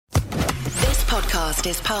podcast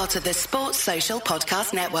is part of the Sports Social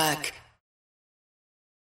Podcast Network.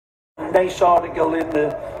 Nice article in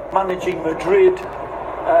the Managing Madrid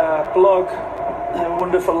blog.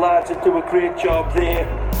 Wonderful lads that do a great job there.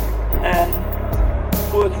 And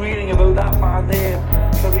worth reading about that man there.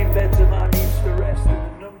 Karim Benzema needs to rest,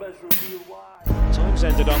 and the numbers reveal why. Times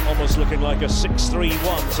ended up almost looking like a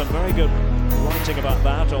 6-3-1. Some very good writing about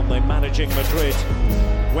that on the Managing Madrid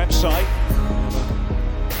website.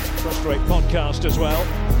 First rate podcast as well.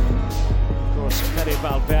 Of course, Fede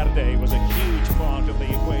Valverde was a huge part of the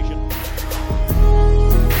equation.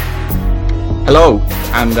 Hello,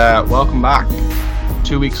 and welcome back.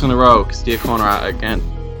 2 weeks in a row, Castilla Corner at it again.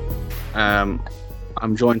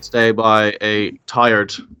 I'm joined today by a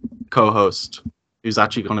tired co-host who's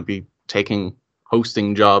actually going to be taking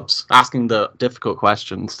hosting jobs, asking the difficult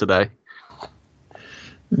questions today.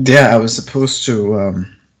 Yeah, I was supposed to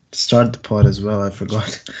start the pod as well. I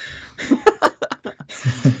forgot.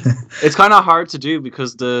 It's kind of hard to do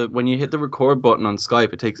because when you hit the record button on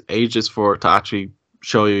Skype, it takes ages for it to actually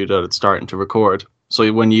show you that it's starting to record.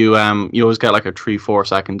 So when you always get like a 3-4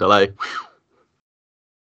 second delay.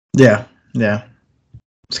 Yeah.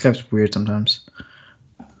 Skype's weird sometimes.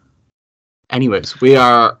 Anyways, we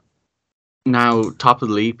are now top of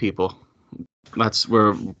the league, people.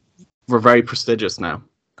 We're very prestigious now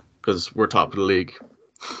because we're top of the league.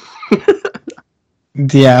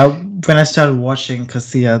 Yeah, when I started watching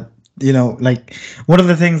Castilla, like one of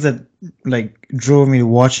the things that like drove me to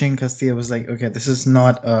watching Castilla was like, okay, this is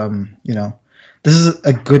not this is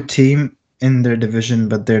a good team in their division,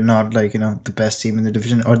 but they're not like, the best team in the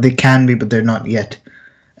division, or they can be, but they're not yet.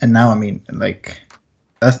 And now, I mean, like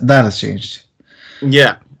that has changed.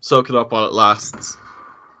 Yeah, soak it up while it lasts.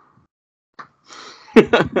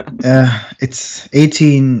 It's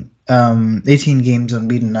 18 games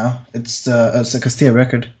unbeaten now. It's a Castilla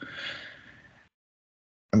record.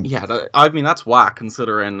 Yeah, that's whack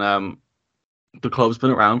considering the club's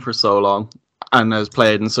been around for so long and has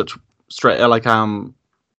played in such straight if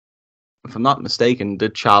I'm not mistaken,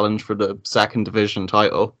 did challenge for the second division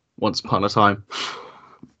title once upon a time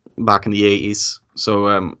back in the 80s.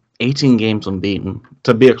 So 18 games unbeaten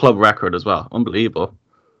to be a club record as well. Unbelievable.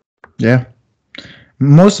 Yeah.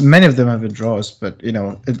 Many of them have been draws, but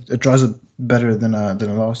it draws it better than a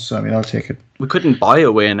loss. So I mean, I'll take it. We couldn't buy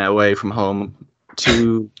a win away from home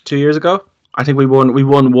 2 years ago. I think we won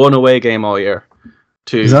one away game all year.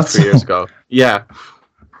 3 years ago. Yeah,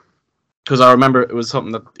 because I remember it was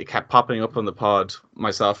something that it kept popping up on the pod.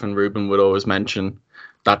 Myself and Ruben would always mention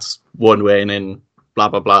that's one win in blah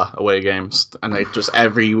blah blah away games, and they just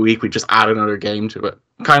every week we just add another game to it.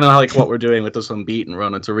 Kind of like what we're doing with this unbeaten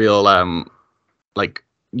run. It's a real like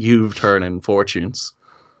U-turn in fortunes.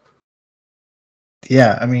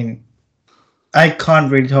 Yeah, I mean, I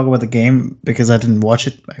can't really talk about the game because I didn't watch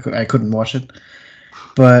it. I couldn't watch it.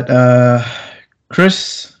 But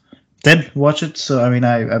Chris did watch it, so I mean,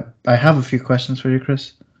 I have a few questions for you,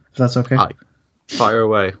 Chris, if that's okay. Hi. Fire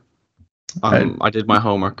away. I did my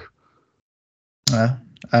homework.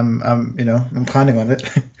 I'm counting on it.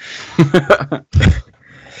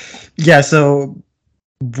 Yeah, so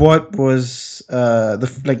what was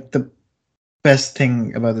the best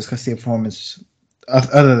thing about this Castilla performance,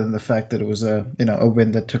 other than the fact that it was a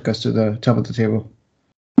win that took us to the top of the table?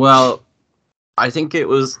 Well, I think it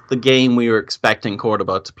was the game we were expecting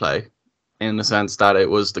Cordoba to play, in the sense that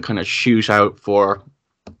it was the kind of shootout for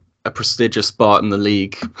a prestigious spot in the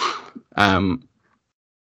league.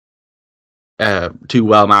 Two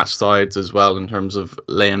well-matched sides as well in terms of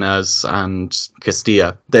Leones and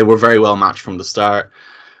Castilla. They were very well matched from the start.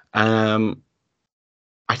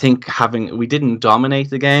 I think we didn't dominate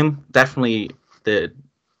the game. Definitely the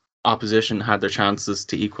opposition had their chances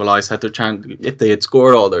to equalise. If they had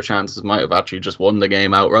scored all their chances, might have actually just won the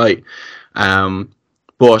game outright.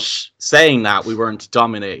 But saying that, we weren't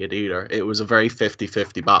dominated either. It was a very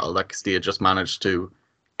 50-50 battle that Castilla just managed to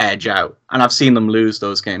edge out. And I've seen them lose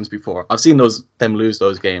those games before. I've seen them lose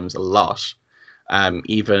those games a lot.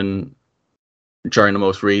 Even during the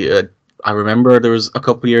most I remember there was a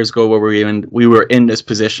couple of years ago where we were in this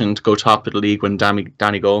position to go top of the league when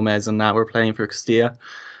Danny Gomez and that were playing for Castilla,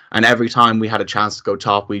 and every time we had a chance to go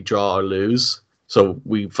top, we draw or lose. So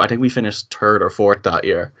I think we finished third or fourth that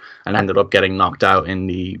year and ended up getting knocked out in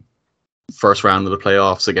the first round of the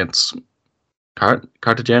playoffs against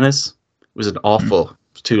Cartagenes. It was an awful,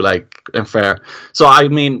 too unfair. So I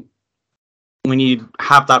mean, when you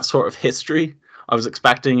have that sort of history, I was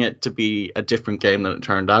expecting it to be a different game than it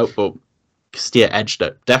turned out, but Castilla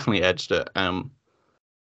definitely edged it.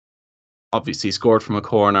 Obviously scored from a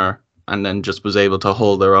corner and then just was able to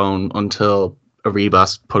hold their own until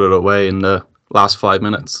Arribas put it away in the last 5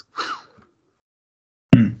 minutes.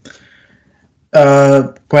 When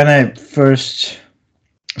I first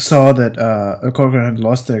saw that Corcoran had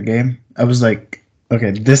lost their game, I was like,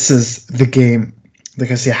 okay, this is the game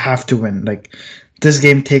because they have to win. Like, this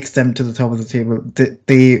game takes them to the top of the table.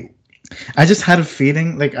 I just had a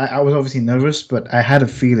feeling, like, I was obviously nervous, but I had a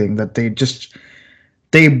feeling that they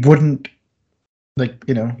wouldn't, like,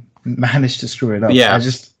 manage to screw it up. Yeah.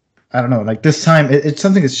 I don't know. Like, this time, it's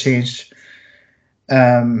something has changed.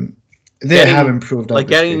 They have improved, like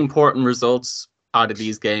obviously. getting important results out of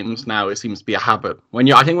these games now. It seems to be a habit.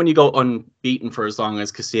 I think when you go unbeaten for as long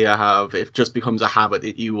as Castilla have, it just becomes a habit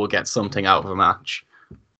that you will get something out of a match.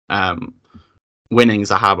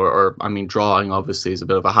 Winning's a habit, or drawing obviously is a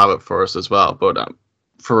bit of a habit for us as well. But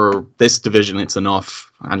for this division, it's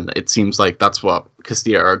enough, and it seems like that's what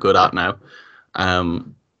Castilla are good at now.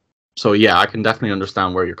 So yeah, I can definitely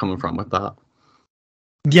understand where you're coming from with that.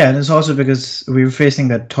 Yeah, and it's also because we were facing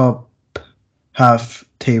that top half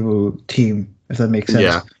table team, if that makes sense.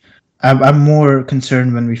 Yeah. I'm more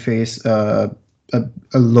concerned when we face a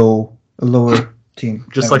lower team.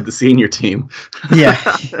 Just like the senior team. Yeah.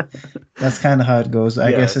 That's kind of how it goes.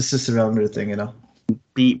 I guess it's just a Real Madrid thing,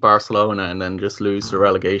 Beat Barcelona and then just lose to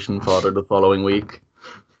relegation fodder the following week.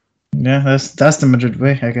 Yeah, that's the Madrid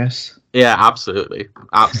way, I guess. Yeah, absolutely.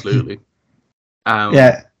 Yeah.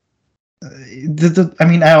 I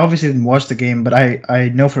obviously didn't watch the game, but I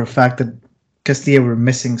know for a fact that Castilla were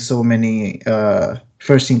missing so many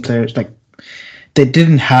first team players. Like, they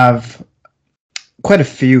didn't have quite a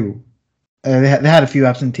few. They had a few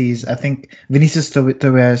absentees. I think Vinicius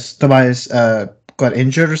Tobias got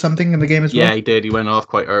injured or something in the game as well. Yeah, he did. He went off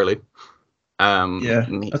quite early.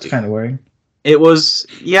 That's kind of worrying. It was,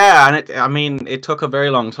 and it took a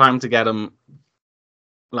very long time to get him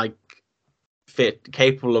like fit,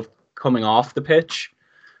 capable of coming off the pitch.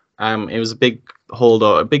 It was a big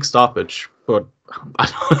a big stoppage. But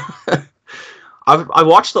I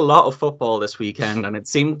watched a lot of football this weekend, and it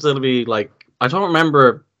seemed to be like, I don't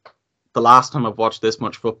remember the last time I've watched this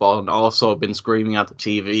much football and also been screaming at the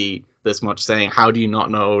TV this much, saying, "How do you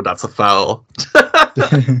not know that's a foul?"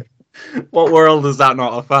 What world is that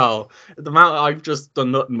not a foul? The amount I've just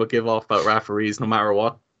done nothing but give off about referees, no matter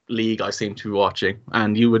what league I seem to be watching.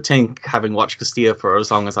 And you would think, having watched Castilla for as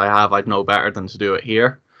long as I have, I'd know better than to do it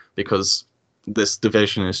here, because this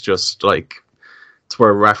division is just like, it's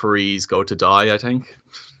where referees go to die, I think.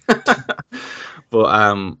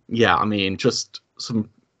 But just some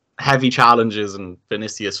heavy challenges, and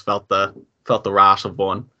Vinicius felt the wrath of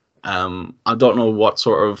one. I don't know what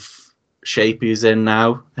sort of shape he's in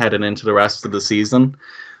now, heading into the rest of the season.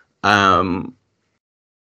 I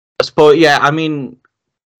suppose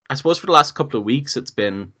for the last couple of weeks, it's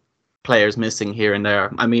been players missing here and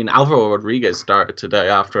there. Alvaro Rodriguez started today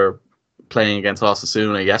after playing against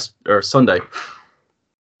Osasuna Sunday,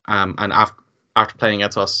 and after playing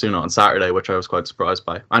against Osasuna on Saturday, which I was quite surprised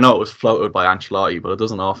by. I know it was floated by Ancelotti, but it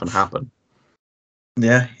doesn't often happen.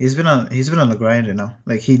 Yeah, he's been on the grind,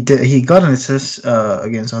 Like, he got an assist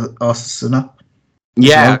against Osasuna.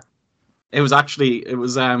 Yeah, it was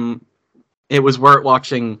worth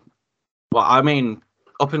watching. Well,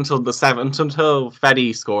 up until the 7th, until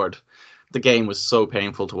Fede scored, the game was so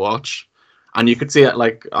painful to watch. And you could see it,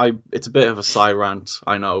 it's a bit of a side rant,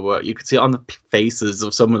 I know, but you could see it on the faces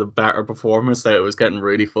of some of the better performers that it was getting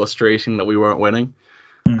really frustrating that we weren't winning.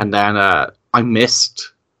 And then I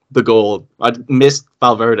missed the goal. I missed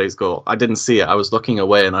Valverde's goal. I didn't see it. I was looking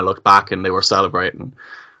away and I looked back and they were celebrating.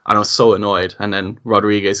 And I was so annoyed. And then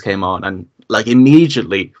Rodriguez came on and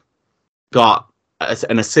immediately got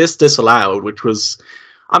an assist disallowed, which was,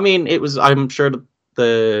 I'm sure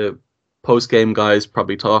the post-game guys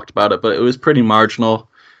probably talked about it, but it was pretty marginal.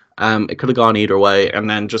 It could have gone either way, and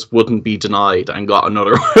then just wouldn't be denied and got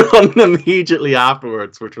another one immediately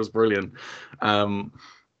afterwards, which was brilliant. And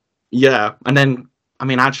then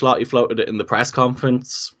Ancelotti floated it in the press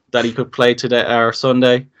conference that he could play today or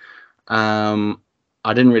Sunday. I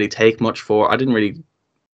didn't really take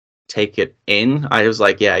it in. I was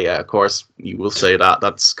like, yeah, of course you will say that.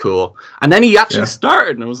 That's cool. And then he actually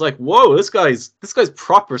started, and I was like, whoa, this guy's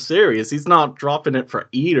proper serious. He's not dropping it for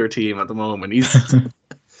either team at the moment. He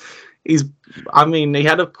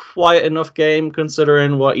had a quiet enough game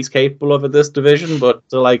considering what he's capable of at this division, but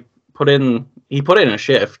to put in a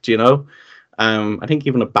shift, I think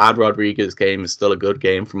even a bad Rodriguez game is still a good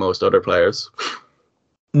game for most other players.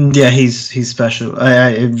 Yeah, he's special.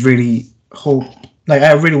 I really hope,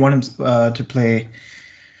 I really want him to play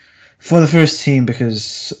for the first team,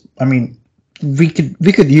 because we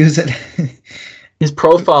could use it. His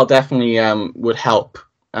profile definitely would help.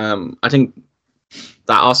 I think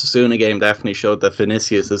that Osasuna game definitely showed that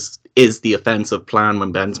Vinicius is the offensive plan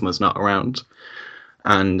when Benzema's not around.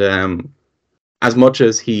 And as much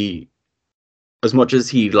as he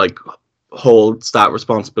like holds that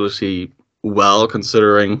responsibility well,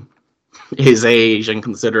 considering his age and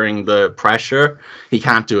considering the pressure, he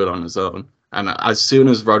can't do it on his own. And as soon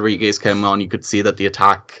as Rodriguez came on, you could see that the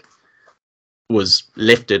attack was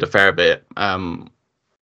lifted a fair bit. And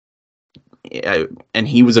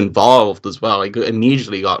he was involved as well. He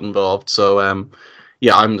immediately got involved. So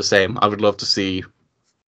yeah, I'm the same. I'd love to see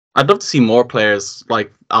more players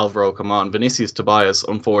like Alvaro come on. Vinicius Tobias,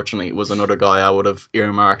 unfortunately, was another guy I would have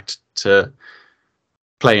earmarked to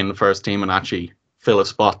play in the first team and actually fill a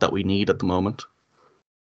spot that we need at the moment.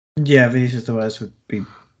 Yeah, Vinicius Tobias would be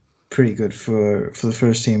pretty good for the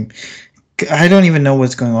first team. I don't even know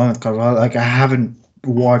what's going on with Carvalho. Like, I haven't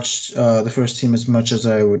watched the first team as much as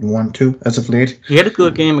I would want to as of late. He had a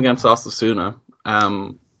good game against Osasuna.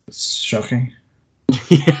 It's shocking.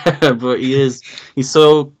 Yeah, but he's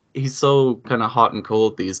so kind of hot and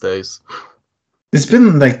cold these days. It's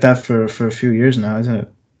been like that for a few years now, isn't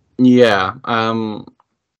it? Yeah.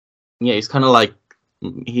 Yeah, he's kind of like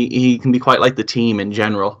he can be quite like the team in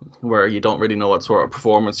general, where you don't really know what sort of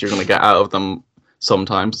performance you're going to get out of them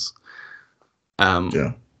sometimes.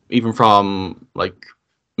 Yeah. Even from like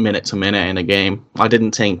minute to minute in a game. I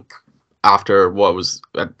didn't think after what was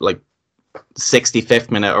like 65th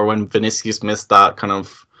minute, or when Vinicius missed that kind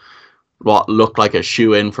of what looked like a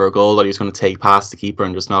shoe-in for a goal that he was going to take past the keeper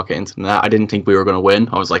and just knock it into the net. I didn't think we were going to win.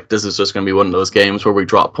 I was like, this is just going to be one of those games where we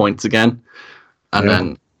drop points again. And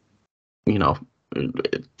then, you know,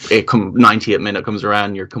 it 90th minute comes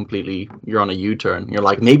around, you're on a U-turn. You're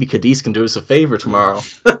like, maybe Cadiz can do us a favor tomorrow.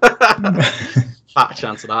 Fat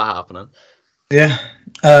chance of that happening. Yeah.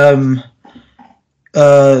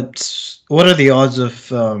 What are the odds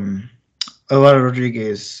of Alvaro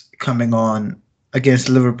Rodriguez coming on against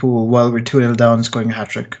Liverpool while we're 2-0 down and scoring a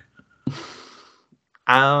hat-trick?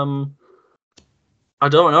 I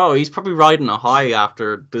don't know. He's probably riding a high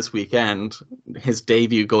after this weekend, his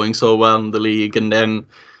debut going so well in the league. And then,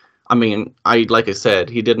 I mean, like I said,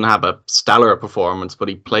 he didn't have a stellar performance, but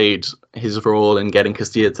he played his role in getting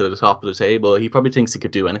Castilla to the top of the table. He probably thinks he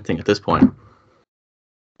could do anything at this point.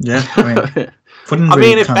 Yeah, I mean,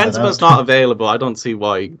 if Benzema's not available, I don't see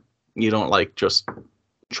why you don't like just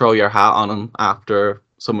throw your hat on him after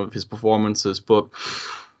some of his performances. But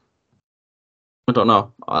I don't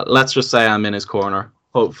know. Let's just say I'm in his corner.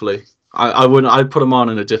 Hopefully, I'd put him on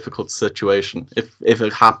in a difficult situation if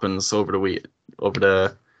it happens over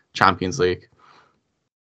the Champions League.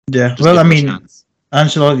 Yeah. Just well, I mean,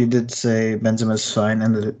 Ancelotti did say Benzema's fine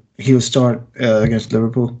and that he'll start against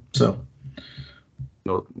Liverpool. So.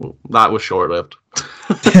 No, that was short-lived.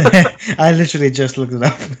 I literally just looked it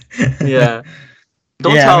up. Yeah.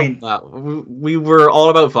 Don't tell me that. We were all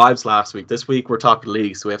about vibes last week. This week we're talking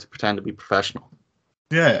league, so we have to pretend to be professional.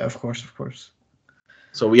 Yeah, of course.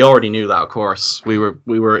 So we already knew that, of course. We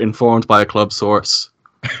were informed by a club source.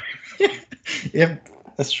 Yep,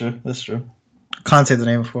 that's true. Can't say the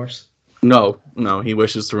name, of course. No, he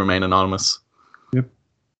wishes to remain anonymous. Yep.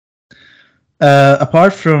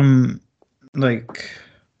 Apart from, like,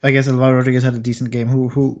 I guess Alvaro Rodriguez had a decent game.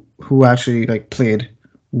 Who actually like played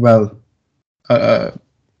well?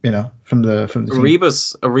 From the team.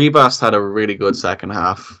 Arribas had a really good second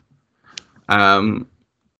half.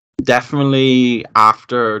 Definitely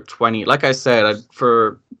after 20, like I said,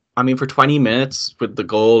 for 20 minutes with the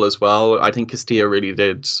goal as well, I think Castilla really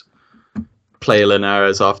did play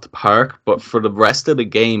Linares off the park. But for the rest of the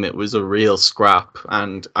game, it was a real scrap.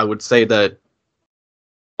 And I would say that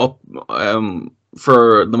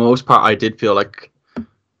for the most part, I did feel like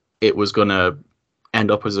it was going to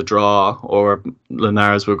end up as a draw, or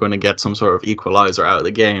Linares were going to get some sort of equalizer out of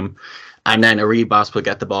the game. And then Arribas would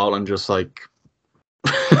get the ball and just like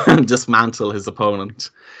dismantle his opponent.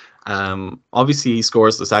 Obviously he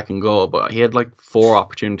scores the second goal, but he had like 4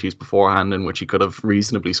 opportunities beforehand in which he could have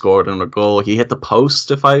reasonably scored another goal. He hit the post,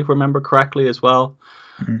 if I remember correctly, as well.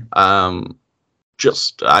 I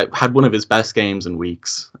had one of his best games in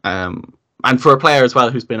weeks. And for a player as well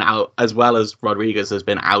who's been out, as well as Rodriguez has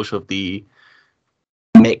been out of the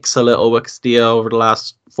mix a little with Castilla over the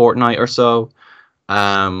last fortnight or so.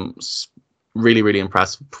 Really, really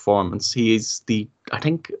impressive performance. I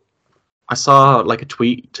think I saw like a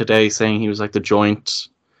tweet today saying he's like the joint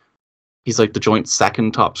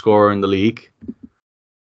second top scorer in the league.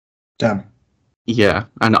 Damn. Yeah,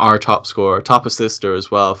 and our top scorer, top assister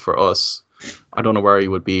as well for us. I don't know where he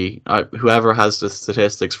would be. Whoever has the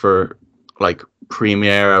statistics for like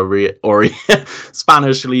Premier or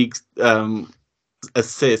Spanish league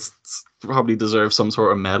assists, probably deserves some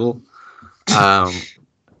sort of medal.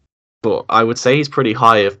 But I would say he's pretty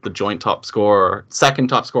high if the joint top scorer, second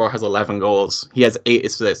top scorer, has 11 goals. He has 8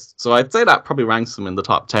 assists. So I'd say that probably ranks him in the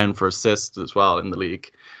top 10 for assists as well in the league.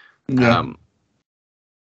 Yeah.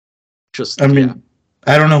 I mean, yeah.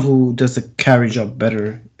 I don't know who does the carry job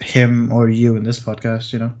better, him or you in this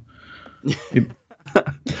podcast, you know?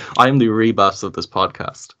 I am the rebuffs of this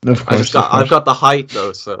podcast. Of course, I've got the height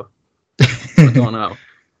though, so I don't know.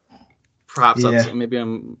 Perhaps that's maybe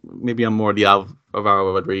I'm more the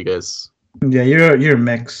Alvaro Rodriguez. Yeah, you're a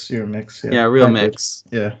mix. You're a mix. Yeah, real mix.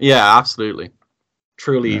 Yeah. Yeah, absolutely.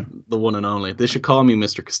 Truly the one and only. They should call me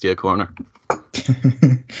Mr. Castilla Corner.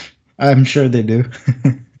 I'm sure they do.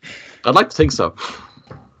 I'd like to think so.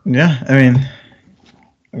 Yeah, I mean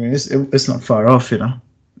it's not far off, you know.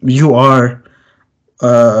 You are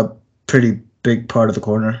a pretty big part of the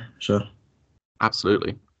corner, so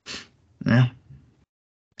absolutely. Yeah.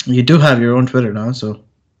 You do have your own Twitter now, so.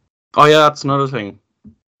 Oh yeah, that's another thing.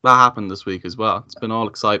 That happened this week as well. It's been all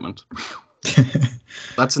excitement.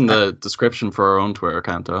 That's in the description for our own Twitter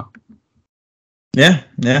account, though. Yeah.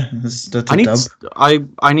 That's a dub.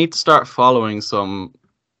 I need to start following some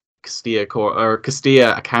Castilla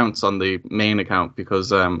accounts on the main account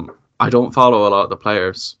because I don't follow a lot of the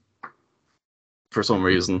players for some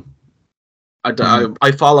reason.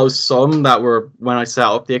 I follow some that were, when I set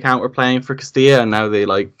up the account, were playing for Castilla, and now they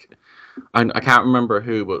I can't remember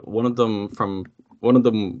who, but one of them from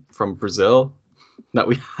Brazil that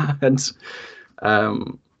we had.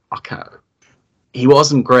 He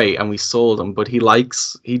wasn't great, and we sold him, but he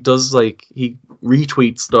retweets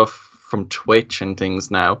stuff from Twitch and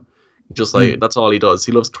things now. Just that's all he does.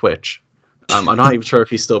 He loves Twitch. I'm not even sure if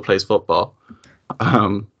he still plays football.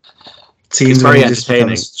 He's very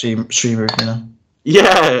entertaining. Streamer, you know.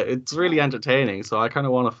 Yeah, it's really entertaining. So I kind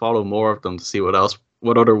of want to follow more of them to see what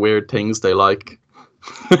other weird things they like.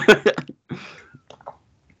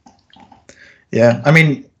 Yeah, I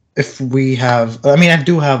mean, I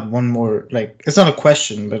do have one more. It's not a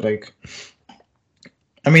question, but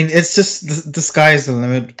I mean, it's just the sky is the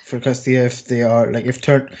limit for Castilla if they are if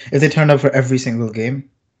they turn up for every single game.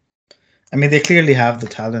 I mean, they clearly have the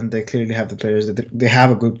talent. They clearly have the players. They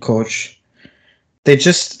have a good coach. They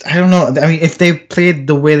just, I don't know. I mean, if they played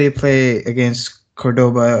the way they play against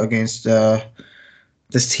Cordoba, against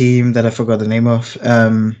this team that I forgot the name of.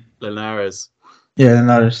 Linares. Yeah,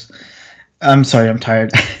 Linares. I'm sorry, I'm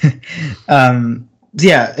tired.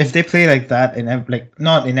 Yeah, if they play like that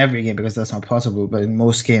not in every game because that's not possible, but in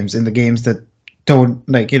most games, in the games that don't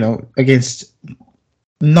against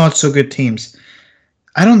not so good teams,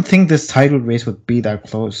 I don't think this title race would be that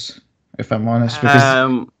close, if I'm honest. Because I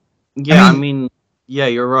mean,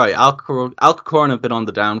 you're right. Alcacorn have been on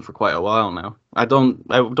the down for quite a while now. I don't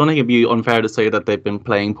think it'd be unfair to say that they've been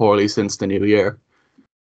playing poorly since the new year.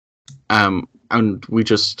 And we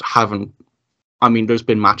just haven't. I mean, there's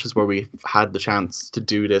been matches where we've had the chance to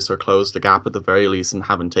do this or close the gap at the very least and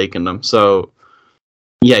haven't taken them. So,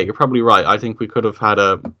 yeah, you're probably right. I think we could have had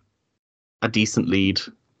a decent lead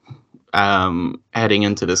heading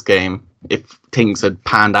into this game if things had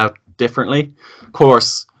panned out differently. Of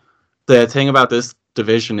course, the thing about this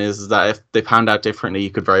division is that if they panned out differently, you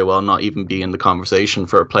could very well not even be in the conversation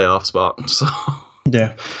for a playoff spot. So,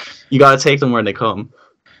 yeah, you got to take them where they come.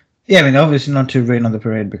 Yeah, I mean, obviously not to rain on the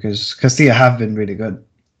parade because Castilla have been really good,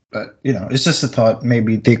 but it's just a thought.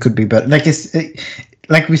 Maybe they could be better. Like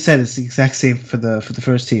we said, it's the exact same for the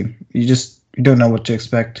first team. You don't know what to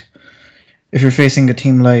expect if you're facing a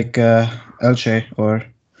team like Elche or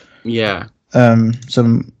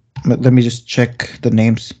Let me just check the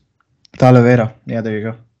names. Talavera. Yeah, there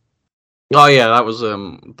you go. Oh yeah, that was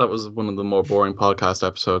one of the more boring podcast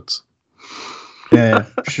episodes. Yeah,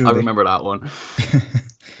 sure. I remember that one.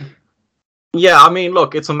 Yeah, I mean,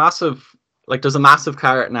 look, it's a massive, there's a massive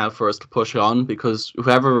carrot now for us to push on because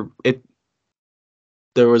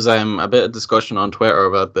there was a bit of discussion on Twitter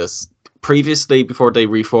about this. Previously, before they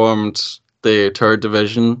reformed the third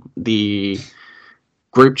division, the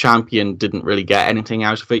group champion didn't really get anything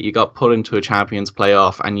out of it. You got put into a Champions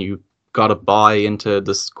playoff and you got a bye into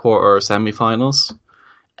this quarter or semi-finals.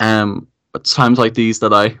 It's times like these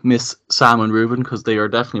that I miss Sam and Ruben because they are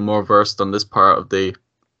definitely more versed on this part of the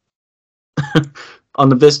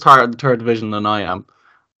this part of the third division than I am.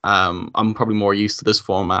 I'm probably more used to this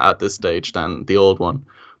format at this stage than the old one.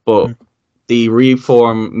 But the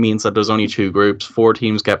reform means that there's only 2 groups, 4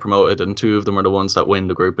 teams get promoted, and 2 of them are the ones that win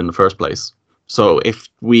the group in the first place. So if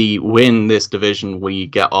we win this division, we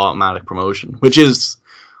get automatic promotion, which is,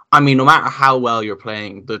 I mean, no matter how well you're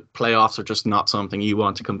playing, the playoffs are just not something you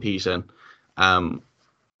want to compete in.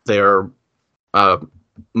 They're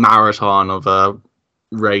marathon of a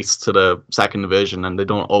race to the second division, and they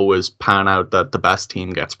don't always pan out that the best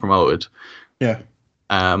team gets promoted. Yeah.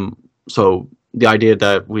 So the idea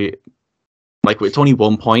that it's only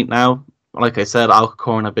 1 point now. Like I said,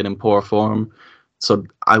 Alcorn have been in poor form, so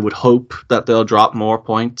I would hope that they'll drop more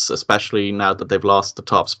points, especially now that they've lost the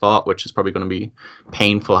top spot, which is probably going to be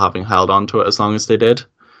painful having held on to it as long as they did.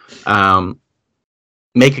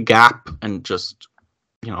 Make a gap and just,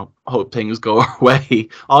 hope things go our way.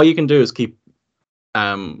 All you can do is keep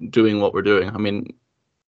doing what we're doing. I mean,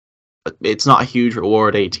 it's not a huge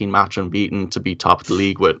reward, 18 match unbeaten, to be top of the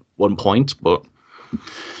league with 1 point, but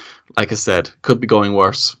like I said, could be going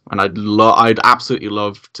worse. And I'd absolutely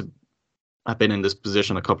love to have been in this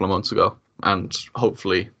position a couple of months ago and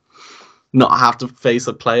hopefully not have to face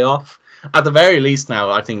a playoff. At the very least now,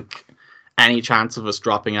 I think any chance of us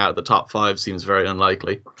dropping out of the top 5 seems very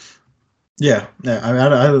unlikely. Yeah.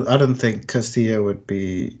 I don't think Castilla would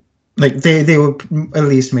be they would at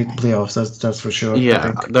least make playoffs. That's for sure.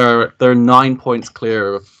 Yeah, they're 9 points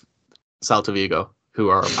clear of Celta Vigo, who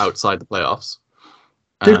are outside the playoffs.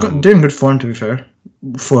 They're in good form, to be fair.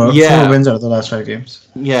 4 wins out of the last 5 games.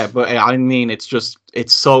 Yeah, but I mean, it's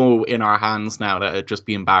so in our hands now that it'd just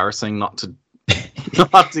be embarrassing not to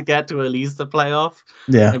get to at least the playoff.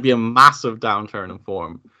 Yeah, it'd be a massive downturn in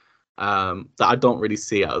form that I don't really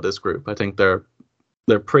see out of this group. I think they're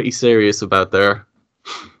pretty serious about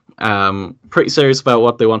pretty serious about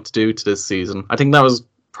what they want to do to this season. I think that was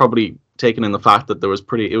probably taken in the fact that it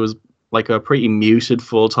was like a pretty muted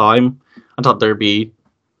full time. I thought there'd be,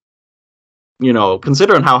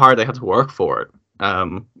 considering how hard they had to work for it,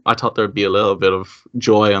 I thought there'd be a little bit of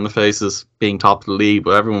joy on the faces being top of the league,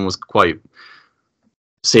 but everyone was quite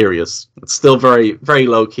serious. It's still very, very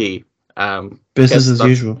low key. Business as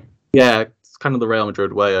usual. Yeah, it's kind of the Real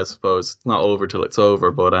Madrid way, I suppose. It's not over till it's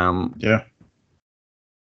over, but yeah.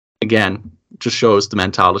 Again, just shows the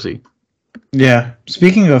mentality. Yeah.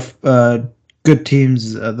 Speaking of good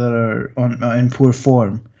teams that are in poor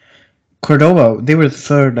form, Cordoba, they were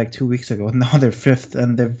 3rd 2 weeks ago. Now they're 5th,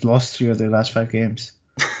 and they've lost 3 of their last 5 games.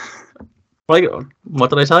 What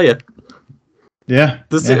did I tell you? Yeah.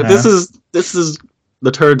 This is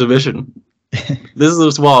the 3rd division. This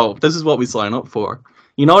is what we sign up for.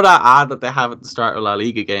 You know that ad that they have at the start of La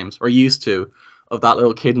Liga games, or used to, of that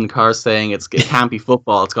little kid in the car saying it can't be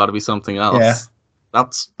football, it's got to be something else. Yeah.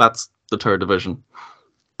 That's the 3rd division.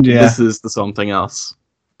 Yeah. This is the something else.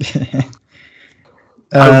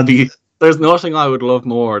 There's nothing I would love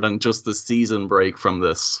more than just the season break from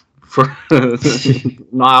this, for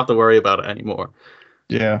not have to worry about it anymore.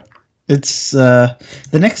 Yeah, it's the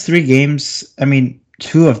next 3 games. I mean,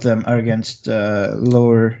 2 of them are against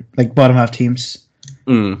lower, bottom half teams.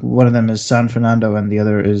 One of them is San Fernando, and the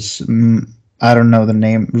other is I don't know the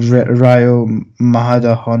name, Rayo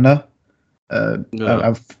Majadahonda.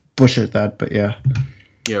 I've butchered that, but yeah.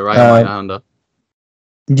 Yeah, Rayo Majadahonda.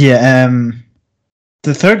 Yeah,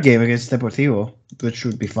 the 3rd game against Deportivo, which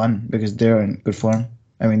would be fun because they're in good form.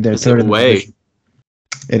 I mean, they're 3rd away.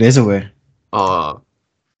 It is away. Oh,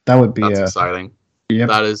 that would be exciting. Yep.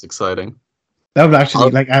 That is exciting. That would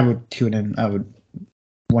actually I would tune in. I would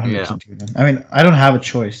 100% tune in. I mean, I don't have a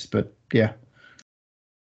choice, but yeah.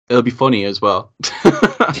 It'll be funny as well.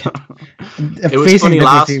 It was funny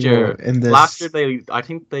last year. Last year, I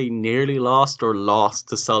think they nearly lost to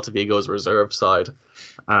Celta Vigo's reserve side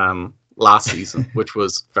last season, which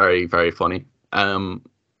was very, very funny.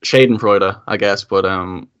 Schadenfreude, I guess, but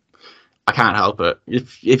I can't help it.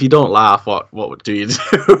 If you don't laugh, what do you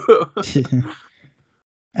do?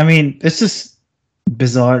 I mean, it's just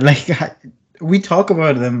bizarre. We talk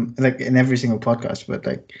about them in every single podcast, but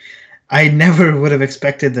I never would have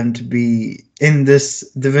expected them to be in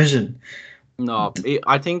this division. No,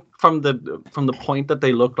 I think from the point that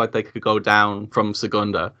they looked like they could go down from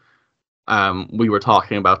Segunda, we were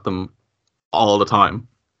talking about them all the time,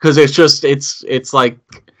 because it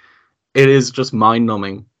is just mind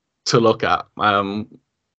numbing to look at.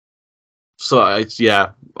 So I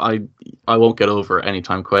won't get over it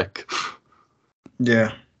anytime quick.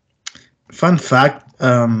 Yeah. Fun fact: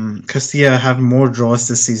 Castilla have more draws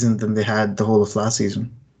this season than they had the whole of last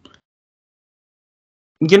season.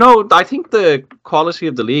 I think the quality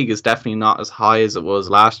of the league is definitely not as high as it was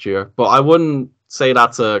last year, but I wouldn't say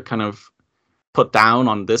that's a kind of put down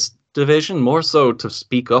on this division, more so to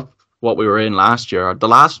speak up what we were in last year. The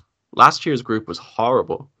last year's group was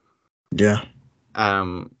horrible. Yeah.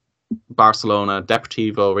 Barcelona,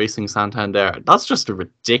 Deportivo, Racing Santander. That's just a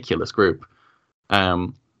ridiculous group.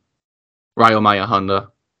 Rayo Majadahonda.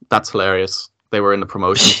 That's hilarious. They were in the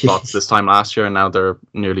promotion spots this time last year, and now they're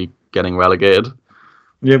nearly getting relegated.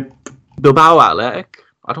 Yep. Bilbao Athletic.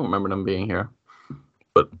 I don't remember them being here.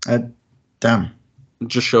 Damn. It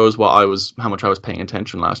just shows how much I was paying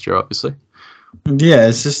attention last year, obviously. Yeah,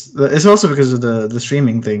 it's also because of the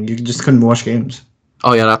streaming thing. You just couldn't watch games.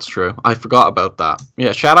 Oh yeah, that's true. I forgot about that.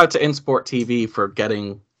 Yeah, shout out to InSport TV for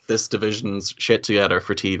getting this division's shit together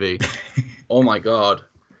for TV. Oh my god.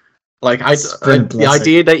 Like the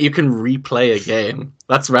idea that you can replay a game,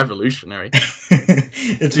 that's revolutionary.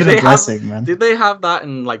 It's been a blessing, man. Did they have that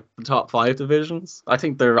in like the top 5 divisions? I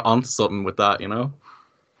think they're onto something with that, you know?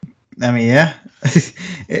 I mean, yeah.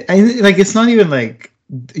 Like it's not even like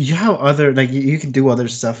you have other like you can do other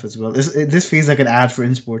stuff as well. This feels like an ad for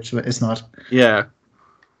InSports, but it's not. Yeah.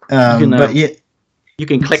 But yeah, you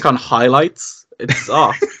can click on highlights. It's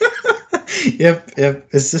off. Yep.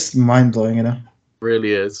 It's just mind blowing, you know.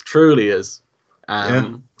 Really is, truly is.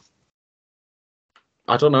 Yeah.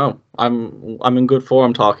 I don't know. I'm in good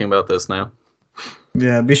form talking about this now.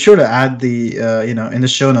 Yeah, be sure to add the in the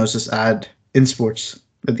show notes, just add InSports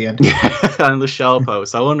at the end. Yeah, and the shell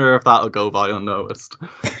post. I wonder if that'll go by unnoticed.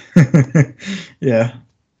 Yeah.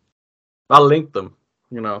 I'll link them.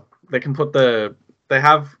 You know, they can put they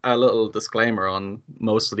have a little disclaimer on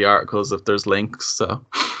most of the articles if there's links. So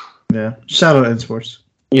yeah, shout out InSports.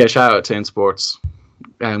 Yeah, shout out to InSports.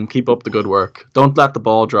 Keep up the good work. Don't let the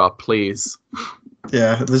ball drop, please.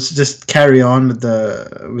 Yeah, let's just carry on with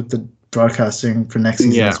the broadcasting for next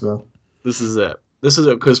season as well. This is it.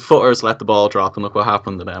 Because footers let the ball drop, and look what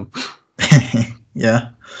happened to them.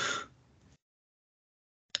 Yeah.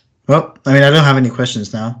 Well, I mean, I don't have any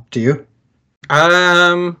questions now. Do you?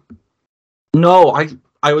 No,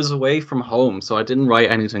 I was away from home, so I didn't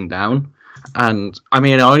write anything down. And I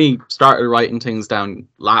mean, I only started writing things down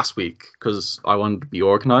last week because I wanted to be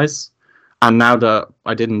organized. And now that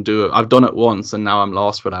I didn't do it, I've done it once, and now I'm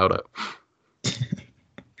lost without it.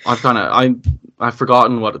 I've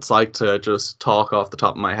forgotten what it's like to just talk off the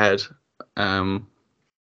top of my head. I mean,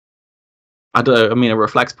 it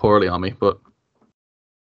reflects poorly on me, but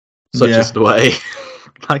such is the way.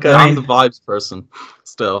 I'm the vibes person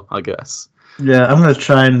still, I guess. Yeah, I'm gonna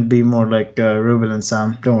try and be more like Ruben and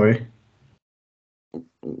Sam. Don't worry.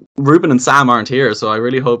 Ruben and Sam aren't here, so I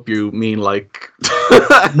really hope you mean like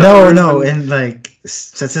no, in like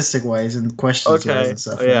statistic wise and questions wise and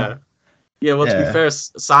stuff. Yeah. Yeah, well, to be fair,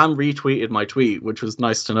 Sam retweeted my tweet, which was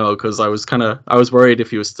nice to know because I was worried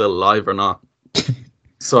if he was still alive or not.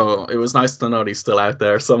 So it was nice to know he's still out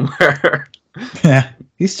there somewhere. Yeah,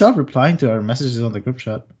 he stopped replying to our messages on the group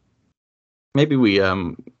chat. Maybe we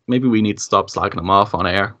need to stop slagging him off on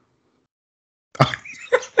air.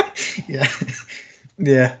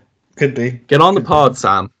 Yeah, could be. Get on the pod,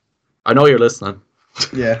 Sam. I know you're listening.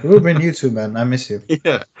 Yeah, Ruben, you too, man. I miss you.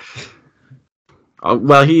 Yeah.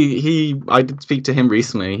 Well, I did speak to him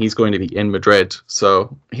recently. He's going to be in Madrid,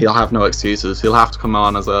 so he'll have no excuses. He'll have to come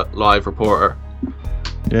on as a live reporter.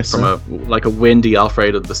 Yes, from a windy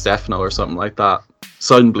Alfredo Di Stefano or something like that.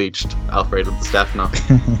 Sun-bleached Alfredo Di Stefano.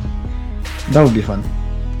 That would be fun.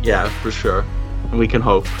 Yeah, for sure. We can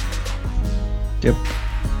hope. Yep.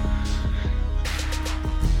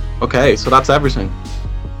 Okay, so that's everything.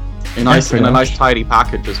 In a nice tidy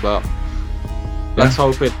package as well. Let's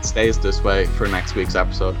hope it stays this way for next week's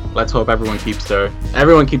episode. Let's hope everyone keeps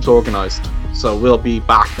organized. So we'll be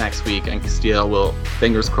back next week, and Castilla will,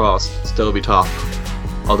 fingers crossed, still be top.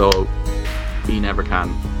 Although he never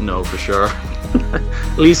can know for sure.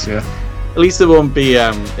 At least it won't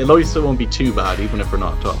be too bad, even if we're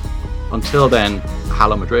not top. Until then,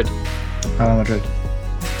 Hala Madrid. Hala Madrid.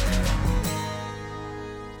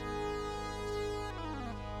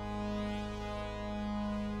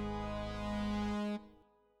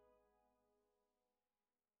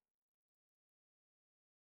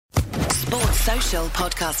 Sports Social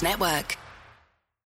Podcast Network.